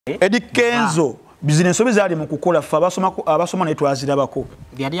Eddykenzo business obi zali mu kukola fa abasoma ne twazirabako.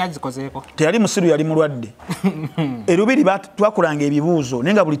 Yali yazikozeko. Teyali musiru yali mulwadde. Erubiri twakulanga ebibuuzo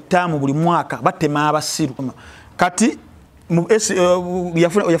nenga buli taamu buli mwaka batema abasiru. Kati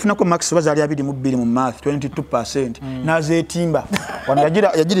yafuna ko max bazali 22 mu math 22% nazetimba. Wano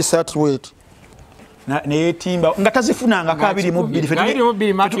yajiri sat weight. Ne timba nga tazifunanga ka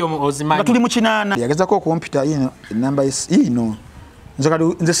 22 mati ozimani. Nga tuli mu kinana. Yagezako computer yino number is ino.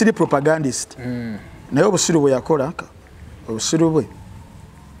 Nze siri propagandist. Naye obusiru bwe yakola obusiru bwe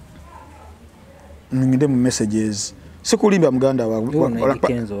ngende mu messages sikulimba muganda wa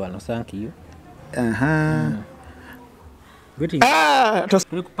Kenzo wano thank you.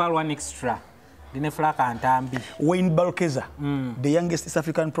 Tuli ku Pal One Extra dine flaka antambi Wayne Balkeza the youngest East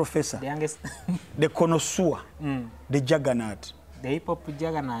African professor, the youngest the connoisseur, the juggernaut, the hip hop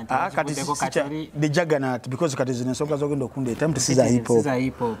juggernaut, the juggernaut because kati zinesoka zogenda okunda time tisiza hip hop,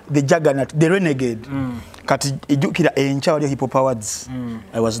 the juggernaut, the renegade. Kati ejukira encha wali hip hop awards.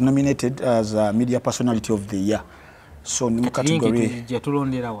 I was nominated as a media personality of the year. So ni category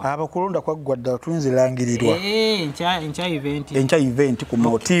abakulonda kwa gwadda tunzi langirirwa encha event ku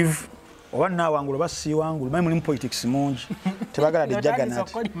motive owana wangulo basi wangulo mai muri politics mungi tebagala the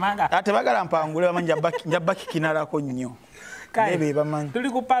juggernaut tebagala mpangule bamanja baki kinalako nnyo bebe bamanyi tuli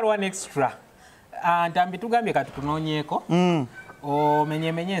ku Pal One Extra ntambi tugambye katutunonyeko o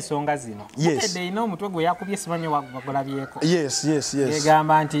menye ensonga zino ede ino omutwe gwe yakubye simanyi wagolabyeko. Yes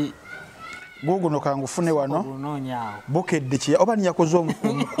egamba nti guguno kangufune wano bukedde kye oba ni yakoze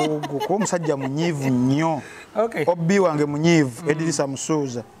omukogo ko omusajja munyivu nnyo obbi wange munyivu Edilisa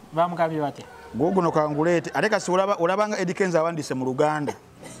Musuuza bamugambye bate guguno kangulete ate kasi olabanga eddykenzo awandise mu Luganda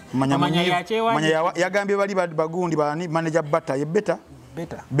manya yagambye bali bagundi bani manager bata ye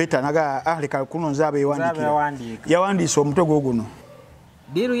beta naga leka kunonza abe yawandise omutwe guguno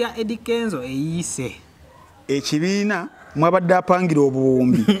diru ya eddykenzo eyiise ekibiina mwabadde apangira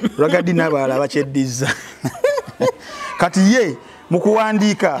obuwumbi lwagadi n'abalala bakyeddiza kati ye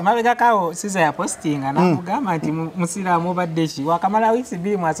mukuwandiika emabega kawo siza ya postinga namugamba nti musiraamu obadde ki wakamala weeks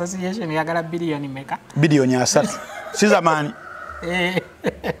 2 mu association yagala billion meka billion 3 siza mani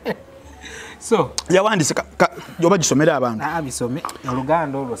so yawandise oba gisomera abantu bisome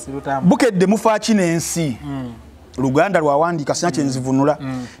oluganda olwo sirutamu bukedde mufa kinensi Luganda lwawandika sina kyenzivunula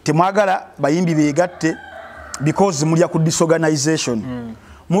temwagala bayimbi begatte because mulya ku disorganization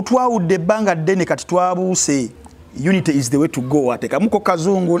mutwawudde banga ddene kati twabuuse unity is the way to go ateka muko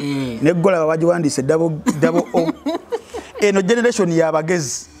kazungu negola babajiwandise double o eno generation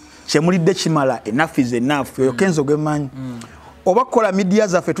y'abagezi kyemulidde kimala enough is enough yo Kenzo gemanyi obakola media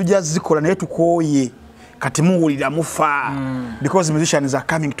zaffe tujja zikola naye tukooye kati muwulira mufa because musicians are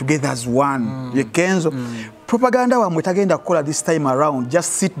coming together as one ye Kenzo propaganda wamwe tagenda kukola this time around just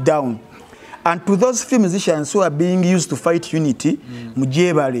sit down. And to those few musicians who are being used to fight unity,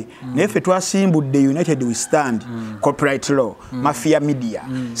 mujebale, nefe twasimbudde united we stand, corporate law, mafia media,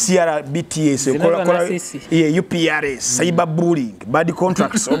 CRBTS, UPRS, cyberbullying, bad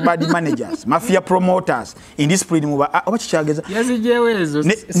contracts or bad managers, mafia promoters, indiscipline muba abachichageza. Yazijewezo.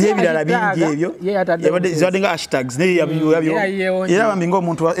 Nebirala bingi ebyo. Zadenga hashtags nebyo. Era bambinga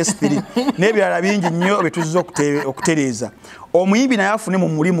omuntu wa S3. Nebirala bingi nnyo betuzizo okutereza. Omuyimbi naye afune mu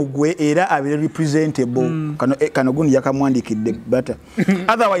mulimu gwe era abe representable kano gundi yakamwandikidde bata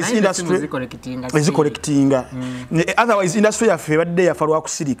otherwise industry is collecting otherwise industry yafe badde yafalwa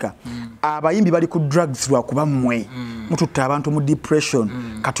kusirika abayimbi bali ku drugs lwa kuba mmwe mututta abantu mu depression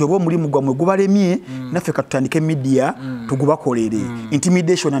kati obo mulimu gwamwe gubalemye naffe katutandike media tugubakolere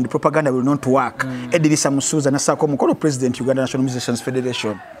intimidation and propaganda will not work. Edilisa Musuuza nasako mukolo president Uganda National Musicians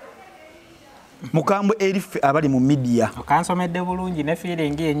Federation mukambwe erife abali mu media okansomedde bulungi ne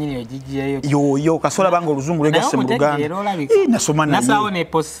feeling yenyini ejijiyeyo yo kasola bango oluzungu legase mu Luganda nasoma naye nasawo ne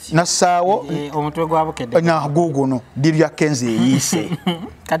post nasawo omutwe gwa bukedde na guguno dirya Kenzo eyiise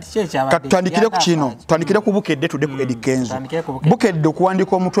kati checha abadde katandikire ku kino tandikire ku bukedde tudde ku eddykenzo bukedde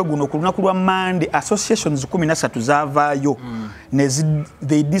okuwandika omutwe guno ku lunaku lwa Monday associations 13 zavaayo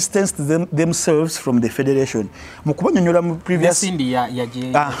they distanced themselves from the federation mukubanyonyola mu previous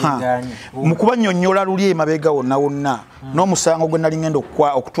banyonyola luli emabega wonna n'omusango gwe nali ngenda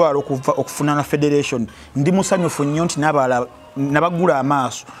okutwala okufunana federation ndi musanyufu nnyo nti nabagula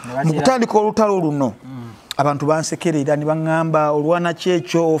amaaso mu kutandika olutalo luno abantu bansekerera ne baŋŋamba olwana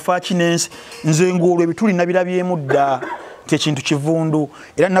kyekyo ofa kinensi nze ng'olwo ebituli nabirabyemu dda ekintu kivundu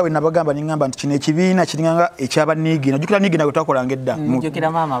era nawe nabagamba ningamba nti kino ekibiina kiringanga ekyabaniigi najukira niigi nawe twakolanga edda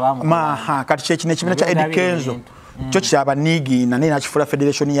njukira maama kati kino ekibiina kya eddykenzo kyo kyaba nigina naye nakifula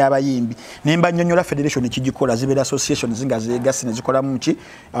federation y'abayimbi nemba nnyonnyola federation ekigikola zibeera association zinga zegasi ne zikola muki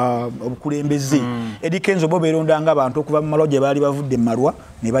obukulembeze eddykenzo bo beerondanga abantu okuva mu malo gye baali bavudde mu malwa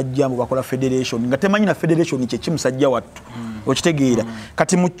ne bajja mu bakola federation nga temanyi na federation kye kimusajja wattu okitegeera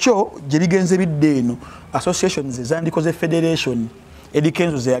kati mu kyo gye bigenze bidde eno associations ezandikoze federation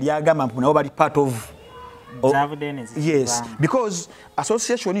eddykenzo ze yali agamba mpu nabo bali part of yes, because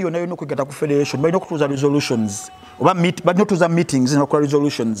association yona yona okugata ku federation balina okutuuza resolutions oba balina okutuuza meetings n'okukola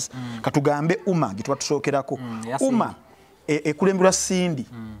resolutions katugambe UMA gye tubatusokerako UMA ekulembera Sindi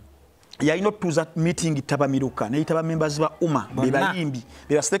yalina okutuuza meeting tabamiruka neyitaba members ba UMA be bayimbi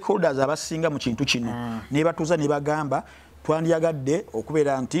be ba stakeholders abasinga mu kintu kino ne batuuza ne bagamba twandiyagadde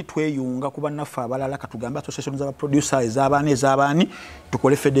okubeera nti tweyunga kuba naffe abalala katugamba association z'aba producers ez'abaani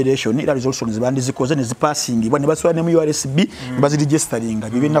tukole federation era resolutions bandizikoze ne zipassingibwa ne basula ne mu URSB ne baziregisteringa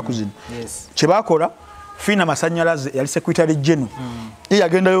by'ennaku zino kye bakola Fina Masanyalaze yali secretary general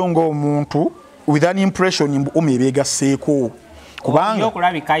yagendayo ng'omuntu with an impression beegasseeko kubanga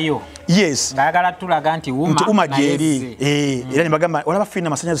okulabikayo yes ngayagala tulaga nti UMA gyeri era nibagamba olaba Fina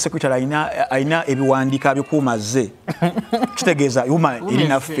Masanyalaze secretary aina ebiwandiika bikuumaze kitegeeza UMA eri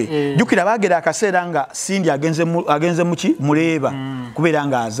naffe jjukira baagera akaseera nga Sindi agenze muki muleeba kubeera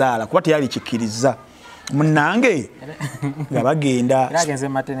nga azaala kuba teyali kikkiriza munange nga bagenda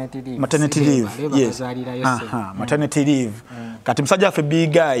maternity leave yes maternity leave kati musajja waffe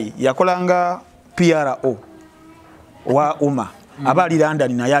big guy yakolanga PRO wa UMA abali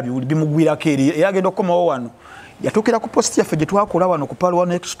London naye abiwuli bimugwirako eri yagenda okukomawo wano yatuukira ku post yaffe gye twakola wano ku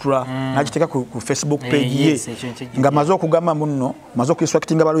Pallaso extra n'agiteeka ku Facebook page ye nga maze okugamba muno maze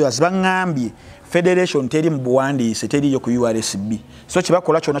okuinstructinga balawyers baŋŋambye federation teri mu buwandiise teriyo ku URSB so kye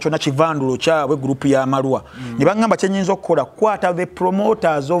bakola kyonna kyonna kivandulo kyabwe group y'amalwa ne baŋŋamba kyenyinza okukola kukwata the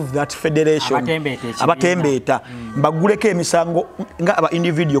promoters of that federation abatembeeta mbaguleko emisango nga aba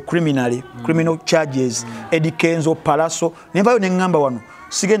individual criminal charges eddykenzo Pallaso nevayo neŋŋamba wano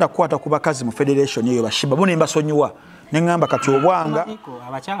sigenda kukwata ku bakazi mu federation eyo bashiba bo ne mbasonyiwa neŋŋamba kati obwanga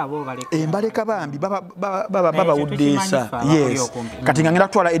embaleka bambi baba uddeesa yes kati nga ngenda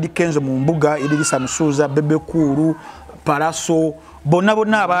kutwala eddykenzo mu mbuga Edirisa Musuuza Bebekulu Pallaso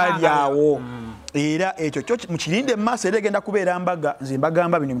bonna abaali awo era ekyo kyo mukirinde maaso era egenda kubeera mbaga nze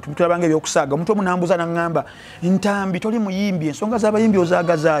mbagamba bino mutulabanga ebyokusaaga omuntu omunambuza naŋŋamba ntambi toli muyimbi ensonga z'abayimbi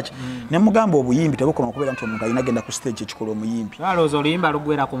ozaagazaaki ne mugamba obuyimbi tebukoma kubeera nti omuntu alina agenda ku stage ekikola omuyimbi alowooza oluyimba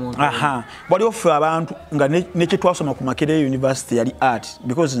lugwera ku muntu waliwo ffe abantu nga nekye twasoma ku Makerere University yali art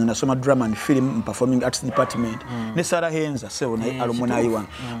because nze nasoma drama and film performing arts department ne Sarah Henza sebo naye alumni one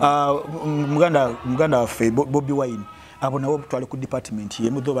muganda waffe bobiwine abo nabo twali ku department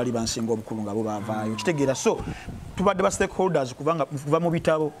yemu do bali bansinga obukulu ngabo bavaayo kitegeera so tubadde ba stakeholders kuva mu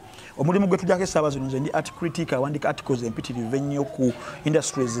bitabo omulimu gwe tujjako essaawa zino nze ndi art critic awandika articles empitirive ennyo ku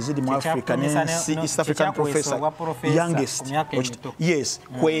industries eziri mu Africa n'ensi East African professor youngest yes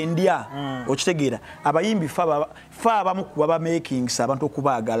kwendya okitegeera abayimbi fa abamu kuba ba makings abantu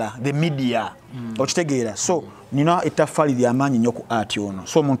okubaagala the media okitegeera so nina ettaffaali ly'amaanyi nnyo ku art ono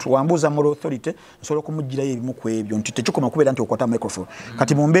so omuntu wambuuza moral authority nsobola okumugirayo ebimu ku ebyo nti tekikoma kubeera nti okwata microphone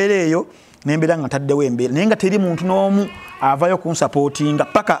kati mu mbeera eyo nembeera nga ntaddewo embeera naye nga teri muntu n'omu avaayo kunsapootinga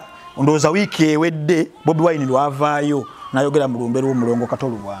paka ndowooza wiiki ewedde bobiwine lwavaayo n'ayogera mu lumbe lw'omulongo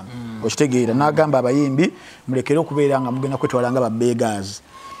katolu bwami okitegeera n'agamba abayimbi mulekere okubeera nga mugenda kwetwala nga babeggars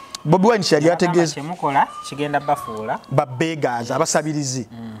bobiwine kyali ategeeza kyemukola kigenda bafuula babeggars abasabirizi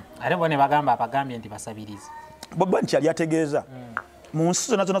ate bo ne bagamba abagambye nti basabirizi bobiwine kyali ategeeza mu nsi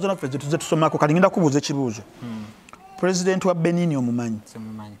zonna ffe zetuze tusomako kati ngenda kubuuza ekibuuzo president wa Benin omumanyi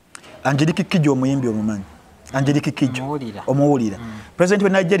Angelique Kidjo omuyimbi omumanyi Angelique Kidjo omuwulira president wa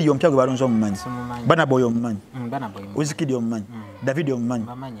Nigeria ompya gwe balonze omumanyi Burna Boy omumanyi Wizkid omumanyi David omumanyi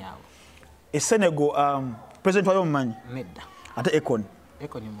Senegal president wayo omumanyi ate Akon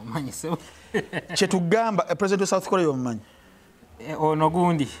omumanyi so kyetugamba president wa South Korea omumanyi ono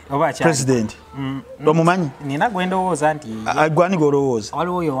gundi oba kya president omumanyi nina gwendowooza nti gwani golowooza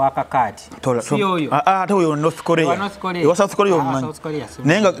waliwo oyo wakakati si oyo ate oyo North Korea ewa South Korea omumanyi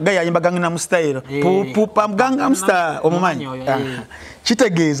naye nga gayayimba Gangnam Style pupa Gangnam Style omumanyi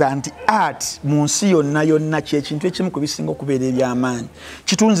kitegeeza nti art mu nsi yonna kyekintu ekimu ku bisinga okubeera ebyamaanyi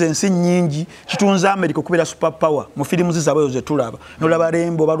kitunze ensi nnyingi kitunze America okubeera super power mu firimu zizabweyo zetulaba nolaba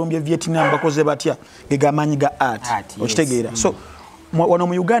Rembo balumbye Vietnam bakoze batya gegamaanyi ga art okitegeera so wano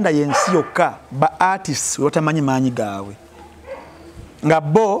mu Uganda yensi yokka ba artists watamanyi maanyi gaabwe nga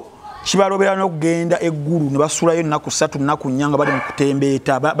bo kibalobera n'okugenda eggulu ne basulayo ennaku 3 nnaku 4 nga bali mu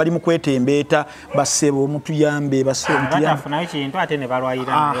kutembeeta bali mu kwetembeeta basebo mutuyambe basebo batafunayo kintu ate ne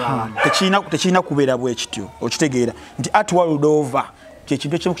balwayira tekirina kubeera bwe kityo okitegeera nti at world over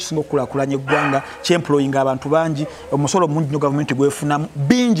kyekintu ekimu kisinga okukulakulanya eggwanga kyemployinga abantu bangi omusolo mungi no gavumenti gwefunamu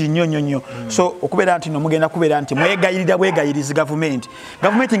bingi nnyo so okubeera nti nomugenda kubeera nti mwegayirira bwegayirizi gavumenti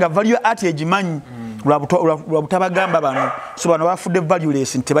nga value ati egimanyi lwa butabagamba bano so bano bafudde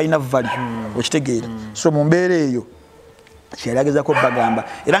valueless nti tebalina value okitegeera so mu mbeera eyo kyeragezako bagamba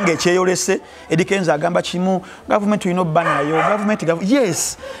era ng'ekyeyolese eddykenzo agamba kimu gavumenti olina obbanayo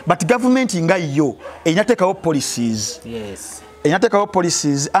yes but gavumenti nga yo erinateekawo policies enatekawo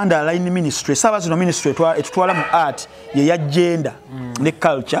policies under line ministry saba zino ministry etutwala mu art ye ya gender ne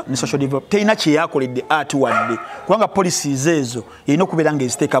culture ne social development teina kye yakoledde art wadde kubanga policies ezo erina okubeera nga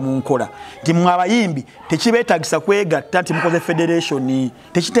eziteeka mu nkola nti mu abayimbi tekibeetagisa kwegatta nti mukoze federation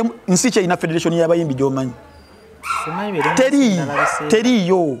nsi kyerina federation y'abayimbi gy'omanyi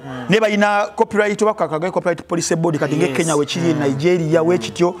teriyo ne balina copyright bakakaga copyright police board kati nge Kenya we kiri Nigeria we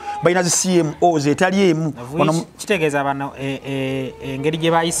kityo balina zi CMOs etali emu kitegeeza bano engeri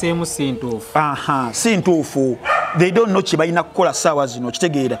gye bayisemu sintuufu they don't know kibalina kukola sawa zino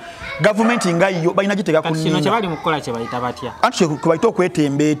kitegeera government nga yo balina gitega ku kino kye bali mu kukola kye bayita batya anti kubayita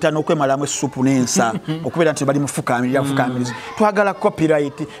okwetembeeta n'okwemalamu essupu n'ensa okubeera nti bali mufukamirira fukamiriza twagala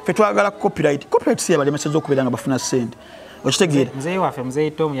copyright si yabalemeseza okubeera nga bafuna sente okitegeera nzeyi waffe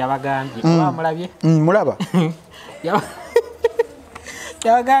muzeyi Tom yabagambye oba mulabye mulaba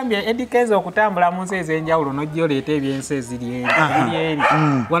yabagambye eddykenzo okutambula mu nsi ez'enjawulo n'ojja oleeta ebyensi eziri eri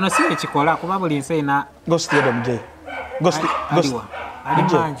wano si ekikola kuba buli nsi ena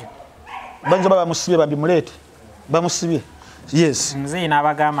alimanju banza baba bamusibye babimuleete bamusibye yes muzeyi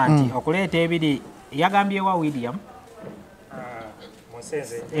n'abagamba nti okuleeta ebiri yagambye wa William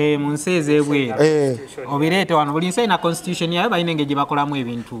mu nsi ez'ebweru obireete wano buli nsi ena constitution yayo balina engeri gye bakolamu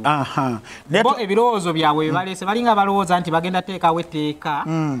ebintu bo ebirowoozo byabwe bebaleese balinga balowooza nti bagenda teekawo etteeka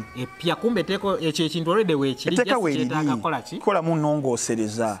epya kumbe ekyo ekintu olwedde weekiri kyetaaga kukola ki kolamu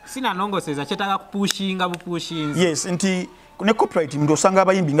nnongoosereza sinanongoosereza kyetaaga kupushinga bupushinzi yes nti ne copyright mndu osanga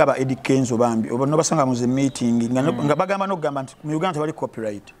abayimbi nga ba eddykenzo bambi oba nobasanga mu ze meeting nga bagamba n'okugamba nti mu Uganda tebali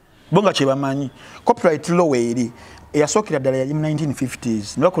copyright bo nga kye bamanyi copyright law eri eyasookera ddala yali mu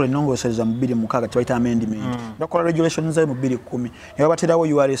 1950s ne bakola ennongoosereza mu 2006 tebayita amendment bakola regulations zayo mu 2010 ne babaterawo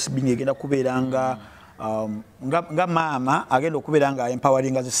URSB ng'egenda kubeera nga maama agenda okubeera nga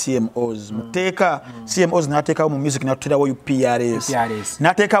empowering zi CMOs muteeka CMOs n'ateekawo mu music n'atuterawo UPRS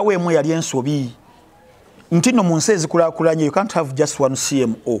n'ateekawo emu yali ensobi nti no mu nsi ezikulaakulanye you can't have just one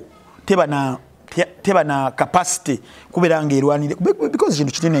CMO teba na capacity kubeera nga erwanire because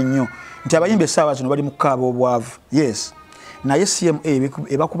kintu kinene nnyo nti abayimbi essaawa zino bali mu kukaaba obwavu yes naye CMA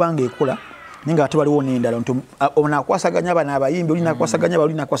ebakubanga ekola naye nga ate waliwo n'endala nti onaakwasaganya bano abayimbi olinakwasaganya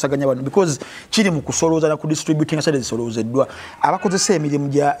bano because kiri mu kusolooza na kudistributinga sade zisoloozeddwa abakozesa emirimu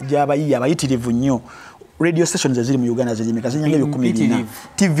gy'abayiiya abayitirivu nnyo radio stations eziri mu Uganda ziri kazinyanga ebyo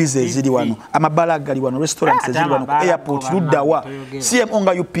TVs eziri wano amabala gali wano restaurants eziri wano ku airport luddawa CMO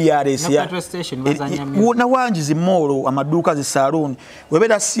nga UPRS na wangi zi mall amaduuka zi saloon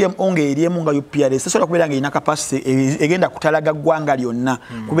webera CMO nga eriemu nga UPRS sobola kubeera nga ina capacity egenda kutalaga ggwanga lyonna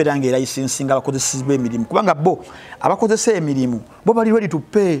kubeera nga license nga abakozesa b'emirimu kubanga bo abakozesa emirimu bo bali ready to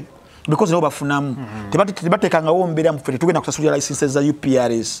pay because no bafunamu tebatekanga wombera mufete tugenda kusasulira licenses za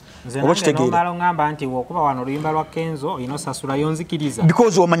UPRS oba kitegeera nomalo ngamba nti okuba wano luyimba lwa Kenzo ino sasula yonzikiriza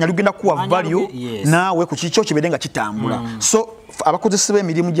because omanya lugenda kuwa value nawe ku kicho kibedenga kitambula so abakozesa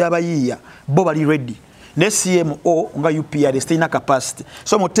b'emirimu gy'abayiiya bo bali ready ne CMO nga UPRS teina capacity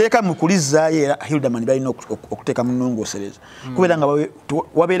so muteeka mukulizaayo era Hildaman balina okuteeka mu nnongoosereza kubeera nga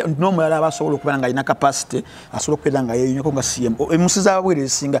wabeera n'omulala abasobola okubeera nga alina capacity asobola okubeera nga yeeyunyako nga CMO emusi z'ababwere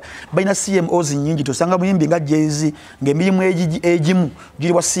ezisinga balina CMOs nnyingi tosanga muyimbi nga Jay-Z ng'emirimu egimu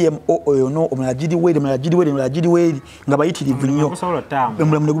giri wa CMO oyo omulala giri weeri nga bayitirivu nnyo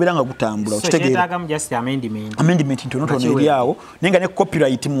omulamu ne gubeera nga gutambula okitegeera amendment ntonotono eri awo naye nga ne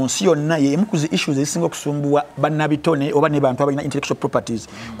copyright mu nsi yonna y'emu ku zi issues ezisinga okusumbuwa bannabitone oba ne bantu abalina intellectual properties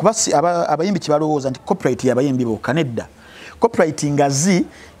kuba abayimbi kibalowooza nti copyright y'abayimbi bokka nedda copyright ngazi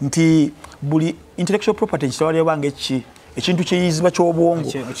nti buli intellectual property kitwalibwa ng'eki ekintu kyeyizibwa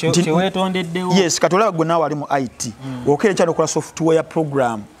ky'obwongo kyewetondeddewo yes kati olaba gwe naawe ali mu IT okeera kyano okola software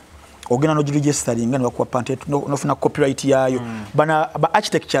program ogenda no registering nga bakuwa patent nofuna copyright yayo bana ba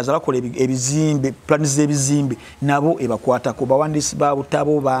architectures abakola ebizimbe plans z'ebizimbe nabo ebakwata ko bawandisi ba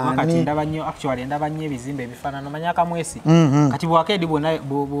butabo bani kati ndabanyo actually ndabanye ebizimbe bifanana manyaka mwesi kati bwakedi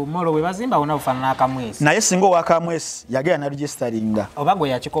molo we bazimba ona bufanana akamwesi naye singo wakamwesi yagera na registering obago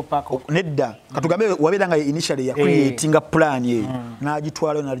ya chikopako nedda katugambe wabiranga initially ya creating a plan ye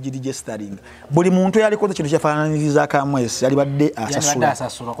n'agitwala na registering buli muntu yali koze kintu kyafananiriza akamwesi yali badde asasula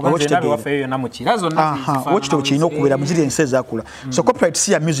wachito chino kubera muziri enseza akula so copyright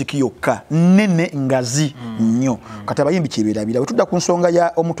si ya music yokka nene ngazi nnyo kati abayimbi kiberabira tutudda ku nsonga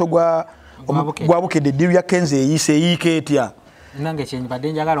ya omuto gwa bukedde diri ya kenzo eyiise yiketya nange chenyi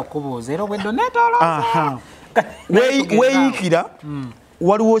badenjagala okubuuza era obweddo netoloza weyikira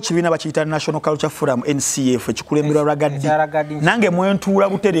waliwo kibiina bakiyita National Culture Forum NCF ekikulemberwa ragadi nange mwentuula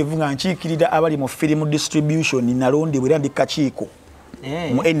buterevu nga nkiikirira abali mu film distribution nalondebwa era ndi kakiiko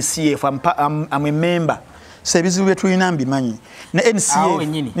mu NCF I'm a member so ebizibu bye tulina mbimanyi ne NCF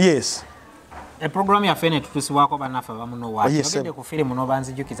yes a program ya fene tutusibwako banafa bamuno wachi bagende ku film no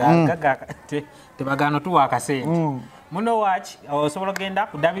banzijukiza gaga tebagano tuwa akasente muno watch osobola genda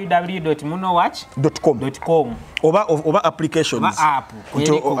ku www.munowatch.com oba applications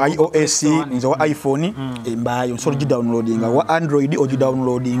iOS nzo iPhone embayo so downloadinga wa Android oji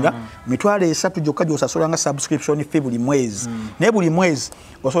downloadinga mitwale 3 jokka josasula nga subscription fee buli mwezi ne buli mwezi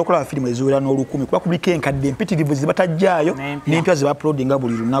osobola kola film eziwera no 10 kuba kubika enkadde empitirivu zibatajjayo n'empya ziba uploadinga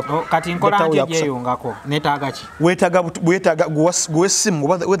buli lunaku kati nkola nje yongako netaga ki wetaga gwesimu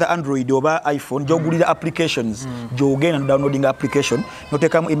whether Android oba iPhone jogulira applications jogena downloading application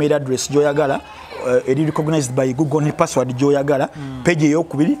notekamu email address joyagala eri recognized by Google ni password joyagala page yo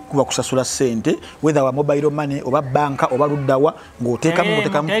kubiri kuba kusasula sente whether wa mobile money oba banka oba luddawa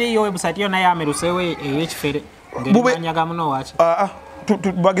ngotekamu teri yo website yo naye amerusewe ekifere ngemanyaga muno wachi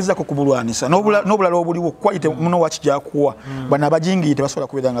bagezako kubulwanisa nobulala obuliwo kwite muno wachi jakuwa bana abajingite basobola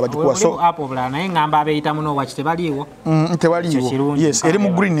kubedanga bajikuwa so apo bulana naye ngamba abeyita muno wachi tebaliwo tebaliwo yes eri mu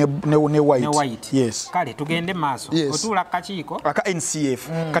green ne white yes kale tugende maso otula kakiiko aka NCF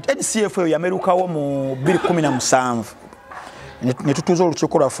kati NCF yo yamerukawo mu 2017 ne tutuzo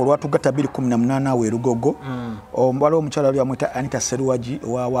olukyokolo afulwa tugata 2018 we rugogo ombalo omukyala ali amwita Anita Seruwaji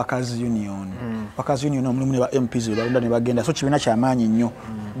wa Workers Union Workers Union omulimu ne ba MPs balonda ne bagenda so kibina kyamaanyi nnyo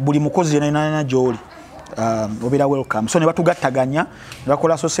buli mukozi yenna joli obera welcome so ne batugattaganya ne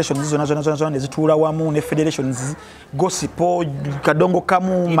bakola association zona nezituula wamu ne federations gospel kadongo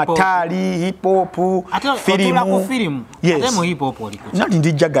kamu matali hip hop film yes mu hip hop oliko nali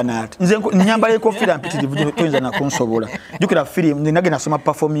ndijaganat nze nyambale ko film mpitirivu toyinza na kunsobola jukira film ndinage nasoma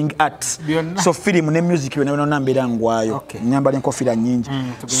performing arts so film ne music bino nambera ngwayo nyambale ko film nyingi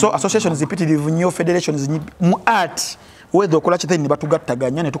so associations zipitirivu nnyo federations mu art wedo okola kiteni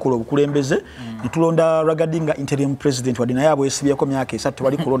batugattaganya ne tukola obukulembeze nitulonda ragadinga interim president wadina yabo esibyako myaka 3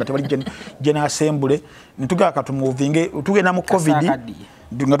 tebali kulonda tebali general assembly nituga katumuvinge tugenda mu covid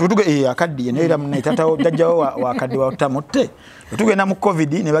nga tutuge akadi ne era mnaitata jajjawo wa akadi wa tamote tugenda mu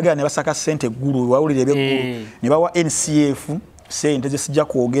covid ne bagana ne basaka sente guru wawulire begguru ne bawa NCF sente zisijja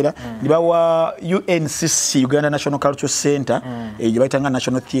kwogera ne bawa UNCC Uganda National Cultural Center ejibaitanga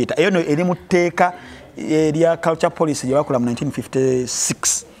National Theatre eyo eri muteeka eria culture policy yabakola mu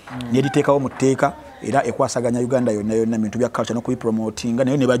 1956 nediteekawo muteeka era ekwasaganya Uganda yonna bintu bya culture no kubipromotinga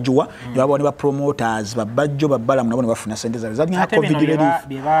nayo ne bajjuwa ne baba ne ba promoters babajjo babala munabo ne bafuna sente zaabwe zalina covid relief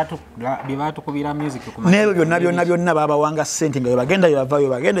bibatu kubira music ku nebo byonna baba wanga sente nga bagenda yavayo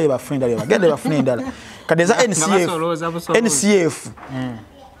bagenda bafuna endala kadeza NCF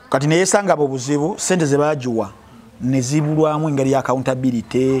kati ne yesanga bobuzibu sente ze bajjuwa nezibulwamu engeri ya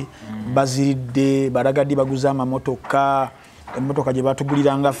accountability baziridde baragadi baguza amamotoka emotoka je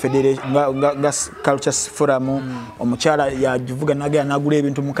batuguliranga federation nga culture forum omukyala yavuga nagaya nagula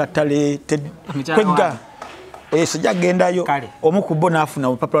ebintu mukatale kwegga sijagendayo omukubo nafuna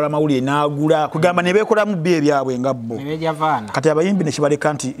opapula mawuli nagula kugamba ne bekolamu bye byabwe ngabbo kati abayimbi ne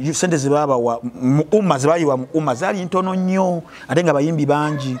kibaleka nti sente zibaba wa umma zibayiwa mu umma zali ntono nnyo ate nga bayimbi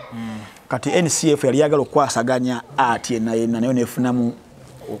bangi kati NCF yali yagala okwasaganya ati yenna nayo nefunamu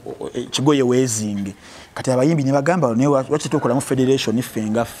kigoye wezinge kati abayimbi ne bagamba ne wakitukola mu federation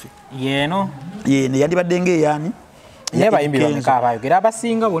ifengaffe yeno yene yandi badenge yani ne bayimbi bameka abayogera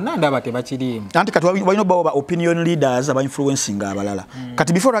abasinga bonna ndaba tebakirimu anti kati balino bawo ba opinion leaders aba influencing abalala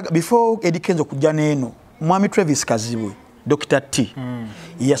kati before eddykenzo kujja neno mwami Travis Kazibwe Dr. T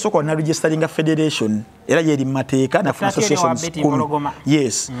yasooka na registering federation era yeri mateeka nafuna associations 10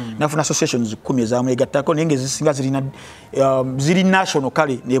 yes nafuna associations 10 ezamwegattako naye ngezisinga ziri national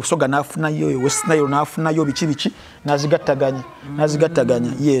kale nebusoga nafunayo West Nile nafunayo biki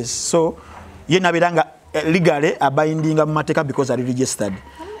nazigattaganya yes so ye naberanga legally abindinga mu mateeka because are registered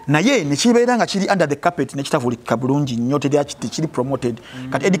naye nekibeeranga kiri under the carpet nekitavulika bulungi nnyo tekiri promoted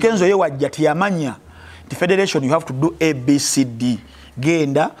kati eddykenzo ye wajja tiyamanya the federation you have to do ABCD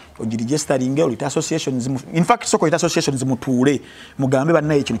genda ogiregistering olita associations in fact soko ita associations mutuule mugambe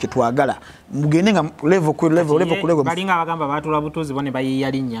bannaye ekintu kyetwagala mugende nga level balinga abagamba batula butuzi bone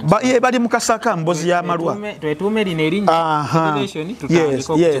bayiyalinya bali mukasaka mbozi ya malwa twetume line erinya federation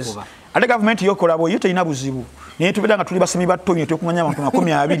tutandika okukuba ate government yokola bo yote ina buzibu naye tubedanga tuli basemi batonye tekumanya abantu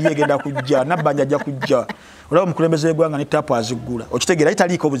 12 yegenda kujja nabanja ajja kujja olaba mukulembeze gwanga ne tapu azigula okitegeera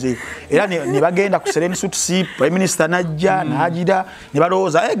italiko buzibu era ne bagenda ku sereni suit prime minister najja najira ne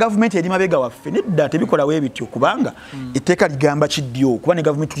balooza government eri mabega waffe nedda tebikola webityo kubanga iteka ligamba kidyo kuba ne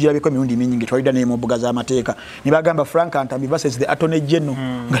government tujirabeko emirundi mingi twalida ne mubuga za mateeka ne bagamba Frank Antambi versus the attorney general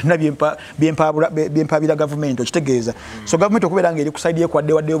nga byempabira government okitegeeza so government okuberanga eri kusaidia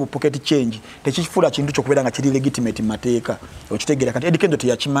kwadde obu pocket change tekifula kintu kyokuberanga kiri legitimate mateeka okitegeera kati eddykenzo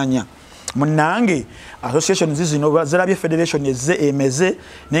teyakimanya munange association zino zalabye federation emeze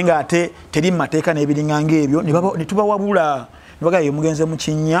nenga ate teri mateeka n'ebiringanga ebyo ne tubawabula ne bagaye mugenze mu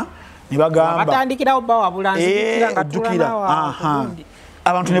Kinya ne bagamba batandikirawo bawabula nzikira nga tulana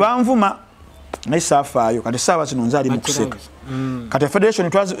abantu ne banvuma naye saafaayo kati saaba zino nzaali mu kuseka kati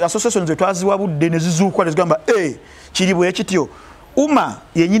federation association ze twaziwabudde ne zizuukwa ne zigamba kiri bwe kityo uma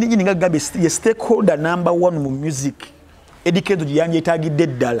yenyini nga gabe ye stakeholder number 1 mu music eddykenzo giyanje etagidde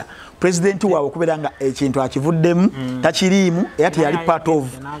ddala president wawe kuberanga ekintu akivuddemu takiriimu era teyali part of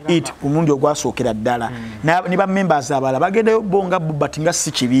it kumundi ogwasookera ddala ne ba members abala bagendeyo bonga bubatinga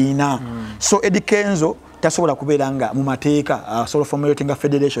si kibiina so eddykenzo tasobola kuberanga mu mateeka sort of formulating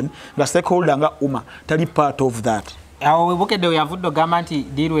federation nga stakeholder nga uma tali part of that awo bukedde yavudde gamba nti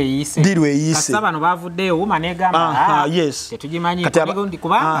dirwe eyiise kasa bano bavuddeyo uma negamba yes tetugimanyi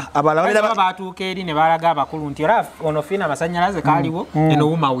kuba abalabira batuuka eri ne balaga abakulu nti era ono fina amasanyalaze kaliwo eno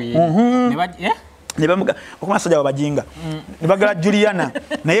uma weeri ne bamuga okumasajja babajinga ne bagala Juliana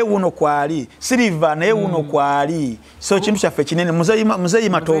naye wuno kwali Silver naye wuno kwali so kintu kyaffe kinene muzeyi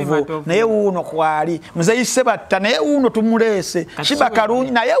matovo naye wuno kwali muzeyi Sebatta naye wuno tumulese Shiba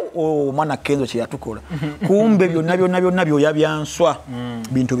Karungi naye mwana Kenzo kyeyatukola kumbe byonna byo yabyanswa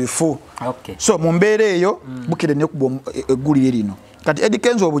bintu bifu so mu mbeera eyo bukire ne kubo eggulire lino kati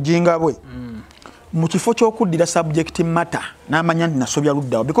eddykenzo obujinga bwe mu kifo ky'okuddira subject matter n'amanya nti nasobya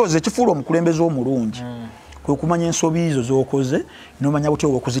luddawo because ekifuula omukulembeze omulungi kwe kumanya ensobi izo z'okoze n'omanya buti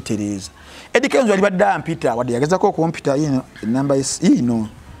okuzitereeza eddykenzo yali badde ampita wadde yagezako okumpita enamba ino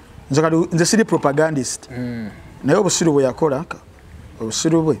nze siri propagandist naye obusiru bwe yakola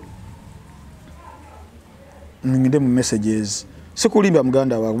obusiru bwe ngende mu messages sikulimba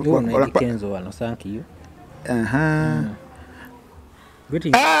muganda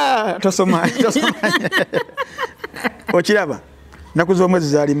tosoma okiraba nakuzo omwezi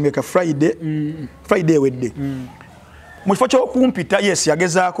zali mmeka Friday wedde mu kifo ky'okumpita yes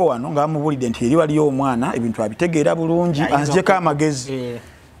yagezaako wano nga amubulidde nti eri waliyo omwana ebintu abitegeera bulungi anzijeko amagezi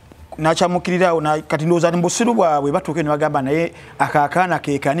nakyamukirirawo kati ndowooza mu busiru bwabwe batuuke ne bagamba naye akaakaana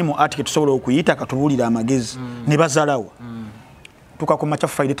keekani mu atike tusobola okuyita katubulira amagezi ne bazalawo tukakoma kya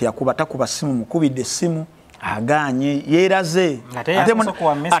Friday takuba simu mukubidde simu aganye yeraze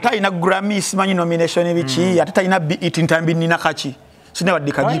ate alina Grammy simanyi nomination ebiki ate talina BET ntambi nina kaki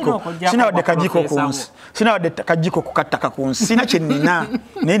sinawadde kajiko kukattaka ku nsi sina kyenina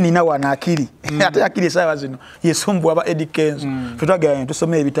naye nina wanaakiri ate akiri esaawa zino yesumbu aba eddykenzo tutaganye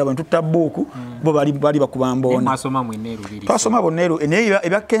tusome ebitabo ntutta buuku bo bali bakuba mboona twasoma bonneeru naye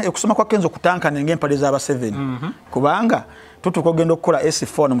okusoma kwa Kenzo kutankana ng'empale z'aba 7 kubanga tutuka ogenda okukola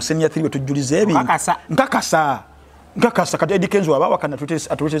S4 mu senior 3 wetujuliza ebintu nkakasa kati eddykenzo aba wakana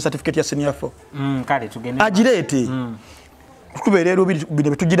atuleete certificate ya senior 4 kale tugende agireete tukubeerera bino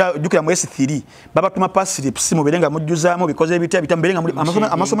betugira jukira mu S3 babatuma pass slips muberenga mujjuzaamu bikoze ebitya bitamberenga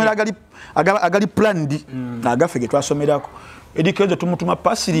amasomero agali planned agafe ge twasomerako eddykenzo tumutuma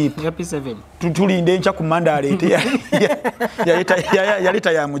pass slip ya P7 tulinde ncha ku mandalete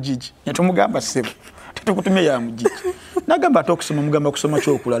yaleta ya mujiji yatumugamba sebo tukutumye ya mujiji nagamba atokusoma mugamba kusoma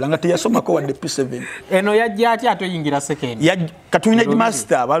kyokulala nga teyasomako wadde P7 eno yajja ati atoyingira second katulina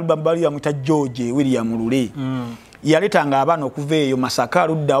master bali yamuta George William Lule yaletanga abaana okuva eyo Masaka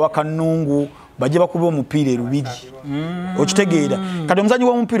ludda wakanungu bajje bakuba omupiira erubiri okitegeera kati omuzanyi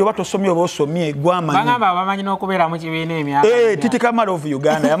w'omupiira oba tosomye oba osomye gwamanyi bagamba bamanyi n'okubeera mu kibiina emyaka Titi Kamala of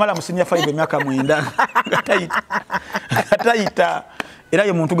Uganda yamala mu senior 5 emyaka 9 gatayita era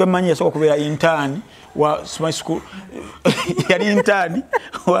ye muntu gwemanyi yasooka okubeera intern wa smart school yali intern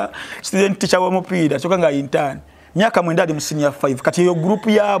wa student teacher w'omupiira soka nga intern myaka 9 ali mu senior 5 kati yo group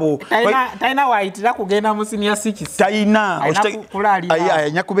yabo taina waitira kugenda mu senior 6 taina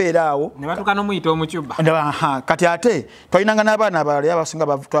nyakubeera awo ne batuka no muyita omucuba kati ate twalinanga n'abaana abalala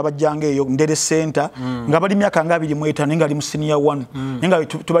abasinga twabajjanga eyo ndere center nga bali myaka nga 25 nenga ali mu senior 1 nenga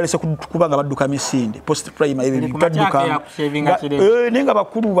tubalese kuba nga badduka misinde post primary ebintu tadduka nenga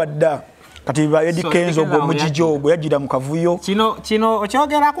bakulu badda kati ba eddykenzo go mujijo go yagira mu kavuyo kino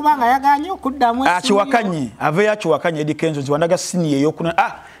okyogera kubanga yaganye okuddamu akiwakanye ave yakiwakanye eddykenzo ziwandaga senior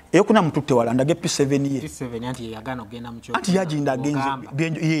eyokuna mututte walandaga P7 ye P7 anti yagana ogenda mu kyo anti yajinda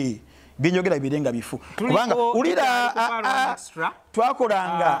genze binjogera birenga bifu kubanga ulira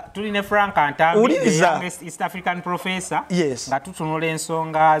twakolanga tuli ne Frank Antambi East African professor nga tutunula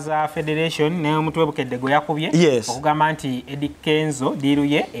ensonga za federation ne omutwe bukedde go yakubye okugamba nti eddykenzo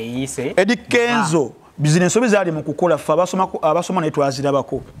diruye eyiise eddykenzo business obi zali mu kukola fa abasoma ne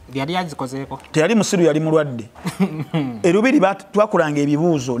twazirabako yali yazikozeeko teyali musiru yali mulwadde erubiri twakolanga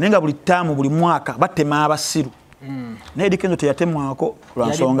ebibuuzo nenga buli taamu buli mwaka batema abasiru ne eddykenzo teyatemwako lwa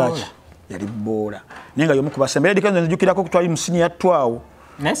nsonga ki yali bora nenga yomu kubasembera eddykenzo nzijukirako kutwali musini yatwawo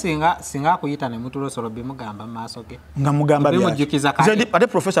ne singa kuyita ne mutulosolo bimugamba maaso ge nga mugamba bimujukiza kale ate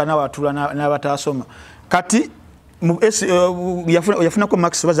professor n'abatula n'abatasoma kati yafunako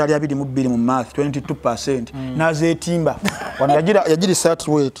max bazali 22 mu math 22% nazeetimba wano yagira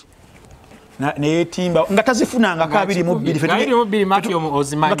certificate neyetimba nga tazifunanga ka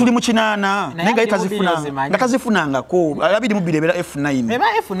 22 nga tuli mu kinana nenga tazifunanga nga tazifunanga ko 22 ebera F9 eba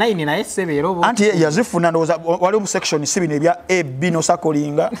F9 na S7 anti yazifuna ndoza wali mu section 7 ebya AB no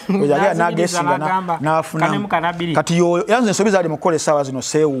sakolinga oyaga nagesingana nafuna kati yo yanze ensobi zali mukole sawa zino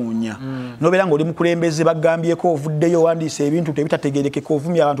sewunya nobera ngo oli mukulembeze bagambyeko ovuddeyo wandise ebintu tebitategerekeko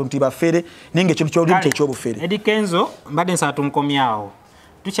ovumya abantu ntibafere nenge kintu kyoli kyobufere eddykenzo mbadde nsatu nkomyawo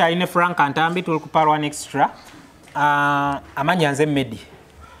tukyayine Frank Antambi tuli ku Par1 Extra amanya nze Medi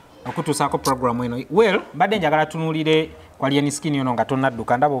okutusaako program eno mbadde njagala tunulire kwa Alien Skin yono nga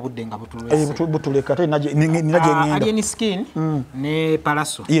tonnadduka ndaba obudde nga butuleka ate ninaje Alien Skin ne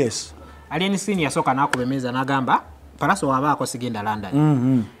Pallaso Alien Skin yasooka n'akuba emmeeza n'agamba Pallaso wabaako sigenda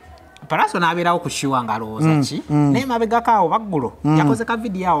London Pallaso n'abeerawo ku shiwa nga alowooza ki naye mabegakaawo baggulo yakoze ka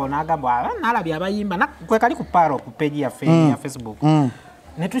video awo n'agamba naalabye abayimba kwe kali ku Paro ku page yaffe ya Facebook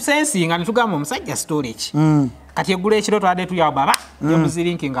netusensinga netugamba omusajja storage kati eggula ekiro twadde tuyawo baba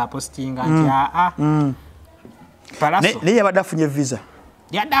yomuzirinki nga apostinga nti Pallaso naye yabadde afunye visa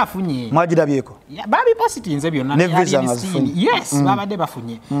yadde afunye mwagirabyeko babipositinze byonna ne visa ngazifunye yes babadde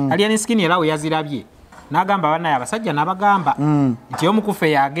bafunye Alien Skin era we yazirabye n'agamba banaye abasajja n'abagamba nti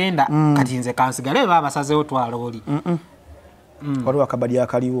omukufe yagenda kati nze kansigale babasazeewo twalooli waliwo akabali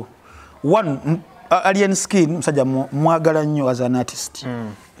akaliwo Alien Skin musajja mwagala nnyo as an artist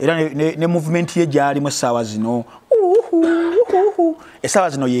era ne movement ye gyalimu essaawa zino essaawa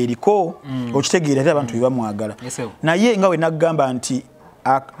zino yeriko okitegeera ate abantu bebamwagala naye nga we naggamba nti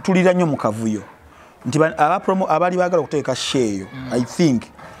tulira nnyo mu kavuyo nti abali baagala okuteeka sheeyo I think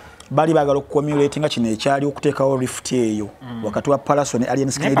bali baagala okucomulate nga kino ekyali okuteekawo rift eyo wakati wa Pallaso ne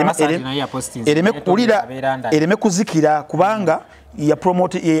Alien Skin ereme kulira ereme kuzikira kubanga ya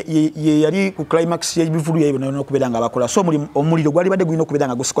promote yali ku calimax y'ebivulu yebyo n'okubeera nga bakola so omuliro gwali badde gulina okubeera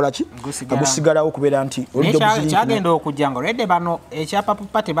nga gusikola ki gusigalawo okubeera nti kyagenda okujja nga redde bano ekyapa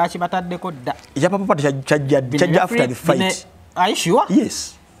pupate bakibataddeko dda ekyapa pupate kyajja after the fight are you sure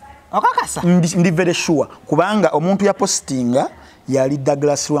yes okakasa ndi very sure kubanga omuntu yapostinga yali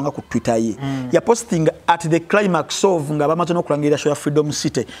Douglas Lwanga ku Twitter ye ya posting at the climax of nga bamaze nokulangira show ya Freedom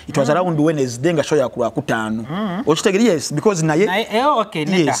City it was around Wednesday nga show ya ku 5 okitegeri yes because naye okay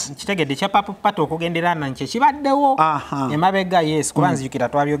nenda kitegedde kya papu pato okugenderana nche kibaddewo emabega yes kubanzi yukira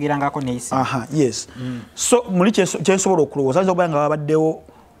twabyogerangako neisi yes so muli kyensobola okulowooza nga babaddewo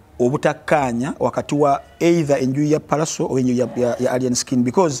obutakanya wakati wa either enjuyi ya Pallaso or enjuyi ya Alien Skin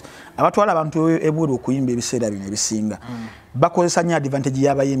because abatwala abantu eburu okuyimba ebiseera bino ebisinga bakozesa nya advantage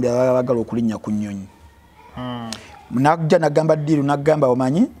y'abayimbi abagala okulinnya ku nnyonyi najja nagamba ddiru nagamba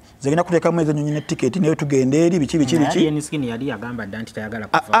omanyi zegena kuteeka mwezi nyonyi ne ticket nayo tugende eri biki yeni skin yali yagamba danti tayagala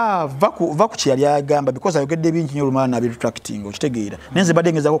kufa vaku yali agamba because ayogedde bingi nyo lumana na retracting okitegeera nenze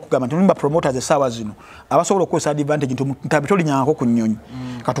badde ngezako kugamba tumba promoters esawa zino abasobola okukosa advantage ntabitoli nyako ku nyonyi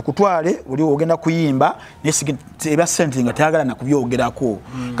katukutwale uli ogenda kuyimba ne skin ebya sente nga tayagala na kubyogerako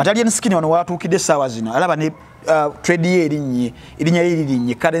katali yeni skin wano watukide sawa zino alaba ne trade ye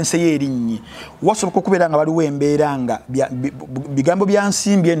erinnya currency ye erinnya wasoboka okubeera nga waliwo embeera nga bigambo bya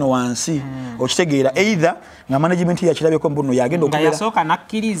nsimbi eno wansi okitegeera either nga management yakirabyeko mbuno yagenda okubeera nga yasooka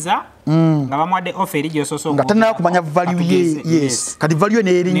nakkiriza nga bamwadde offer gy'osoosa nga tannaba kumanya value ye yes kati value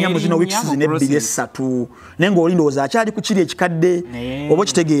n'erinnya mu zino weeks zino ebbiri essatu naye ng'olindowooza akyali ku kiri ekikadde oba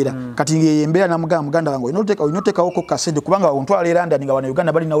okitegeera kati embeera namugamba muganda wange olina oteekawoko kasente kubanga ontwala e London nga wano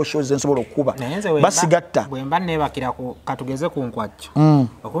Uganda balinawo shows ensobola okukuba basigatta bwemba neebakira katugeze ku nkwajjo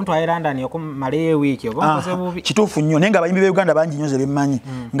okuntwala e London okumalayo ewiiki oba nkoze bubi kituufu nnyo naye nga abayimbi b'Uganda bangi nnyo ze bemmanyi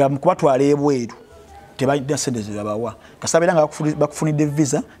nga mukubatwala ebweru tebalina sente ze babawa kasabira nga bakufunidde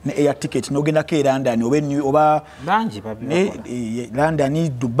visa ne air ticket n'ogendako e London oba bangi London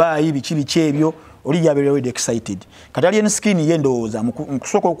Dubai biki ebyo oli yabeera already excited kati alien skin ye ndowooza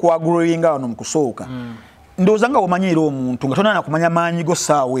mukusooka okuwagrowinga wano mukusooka ndowooza nga omanyira omuntu nga tonana kumanya maanyi go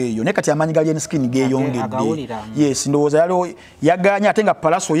saawa eyo naye kati amaanyi ga alien skin geeyongedde yes ndowooza yaliwo yaganya ate nga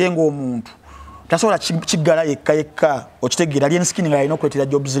Pallaso ye ng'omuntu tasobola kiggala yekka okitegeera alien skin nga yalina okuleetera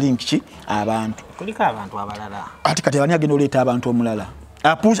jobs link ki abantu kuliko abantu abalala ati kati abani agenda oleeta abantu omulala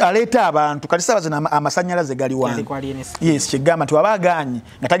aleeta abantu kati saba zina amasannyalaze gali wange yes kigamba nti waba aganyi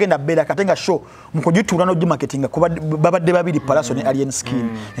nga tagenda beera kate nga show mukugituula n'ogimarketinga kuba babadde babiri Pallaso ne alien skin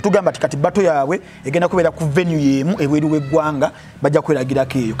netugamba kati bato yaabwe egenda kubeera ku venue yemu ebweru w'eggwanga bajja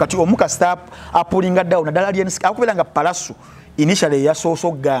kweragirako eyo kati omuka stop apulinga down naddala alien skin akubeera nga Pallaso initially yasoose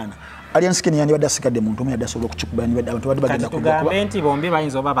okugaana alien skin yandibadde asigadde muntu omu yadde asobola okukikubani abantu badde bagenda tugambe nti bombi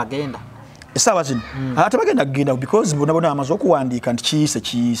bayinza oba bagenda esawa zino ate bagenda kugenda because bona amaze okuwandiika nti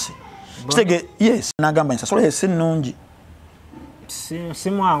kiyise kitege yes nagamba nsasolo yese nnungi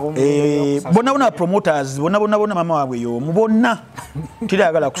simwangu bona promoters bona mama waabwe yo mubonna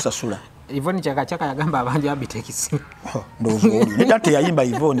tiragala kusasula Ivoni chaka yagamba abanja abitekisi ndozo ndate yayimba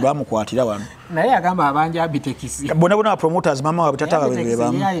Ivoni bamukwatira wano naye yagamba abanja abitekisi bona promoters mama wa tata babe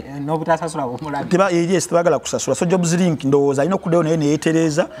bamu no butasasula bomulabi tiba yes tibagala kusasula so jobs link ndoza ino kudeo naye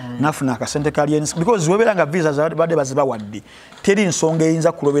neetereza nafuna akasente kaliens because webelanga visa za bade baziba wadde teri nsonga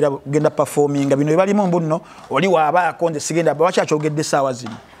eyinza kulobera genda performing bino bali mu mbuno oli waba akonde sigenda bakyachogedde sawa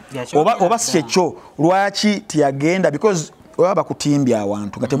zino oba sikyo lwaki tiyagenda because waba kutimbya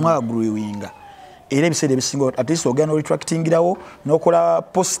abantu nga temwa growinga era ebiseera ebisinga at least ogenda retractingirawo nokola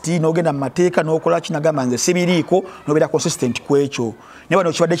posti nogenda mateeka nokola kinagamba nze sibiriiko nobera consistent kwekyo ne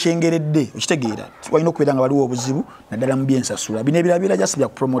wano kibadde kyengeredde okitegeera walina okubeera nga waliwo obuzibu naddala mu byensasula bino ebirabira just bya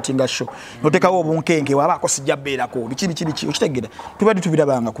promoting a show notekawo obunkenke waba akosijja beerako biki okitegeera tubadde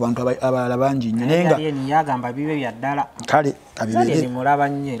tubirabanga ku bantu abalala bangi nnyo naye nga yagamba bibe bya ddala kale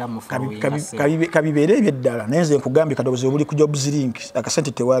kabibeere ebyeddala naye nze nkugambye kadobozi obuli ku jobs link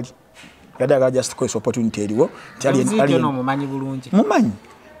akasente tewali yadaga just quest opportunity eriwo ali no mumanyi bulungi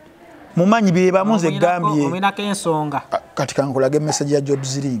mumanyi biba munze gambye omina kensonga kati kankolage message ya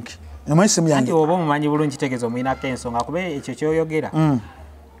jobs link nomwe simu yange ati obo mumanyi bulungi tegezo omina kensonga kube ekyo kyoyogera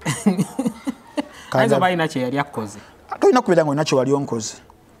kaza bayina kye yali akoze atolina kubera ngo nacho wali onkoze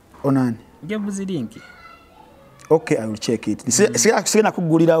onani jobs link okay I will check it sigena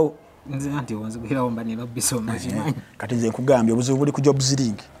kugulirawo nze anti wonzigirawo mbanira bisoma kimanyi kati nze nkugambye obuzibu buli ku jobs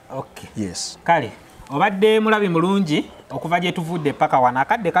link. Okay. Yes. Kale obadde mulabi mulungi okuva gye tuvudde paka wana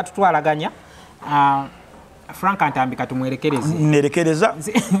akadde katutwalaganya Frank Antambika tumwerekereze nerekereza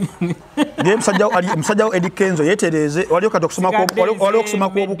nge musajja eddykenzo yetereze wali okusoma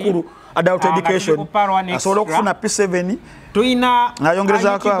ku obukulu adult education asobola okufuna P7 tuina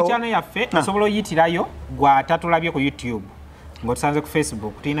ayongereza akawo channel yaffe asobola oyitirayo gwa tatulabye ku YouTube ngotusanze ku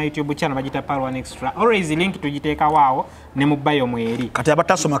Facebook tuina YouTube channel bagita Power One Extra always link tugiteeka waawo ne mubayo mweri kati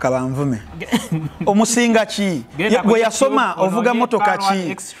abatasoma kabanvume omusinga ki gwe yasoma ovuga motoka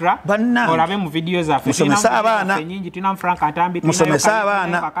ki banna olabe mu video zaffe musomesa abaana nyingi tuna Frank Antambi musomesa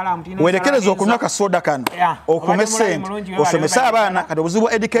abaana werekereza okunywa kasoda kano okumese osomesa abaana kati obuzibu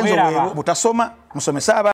eddykenzo weewo butasoma musomesa abaana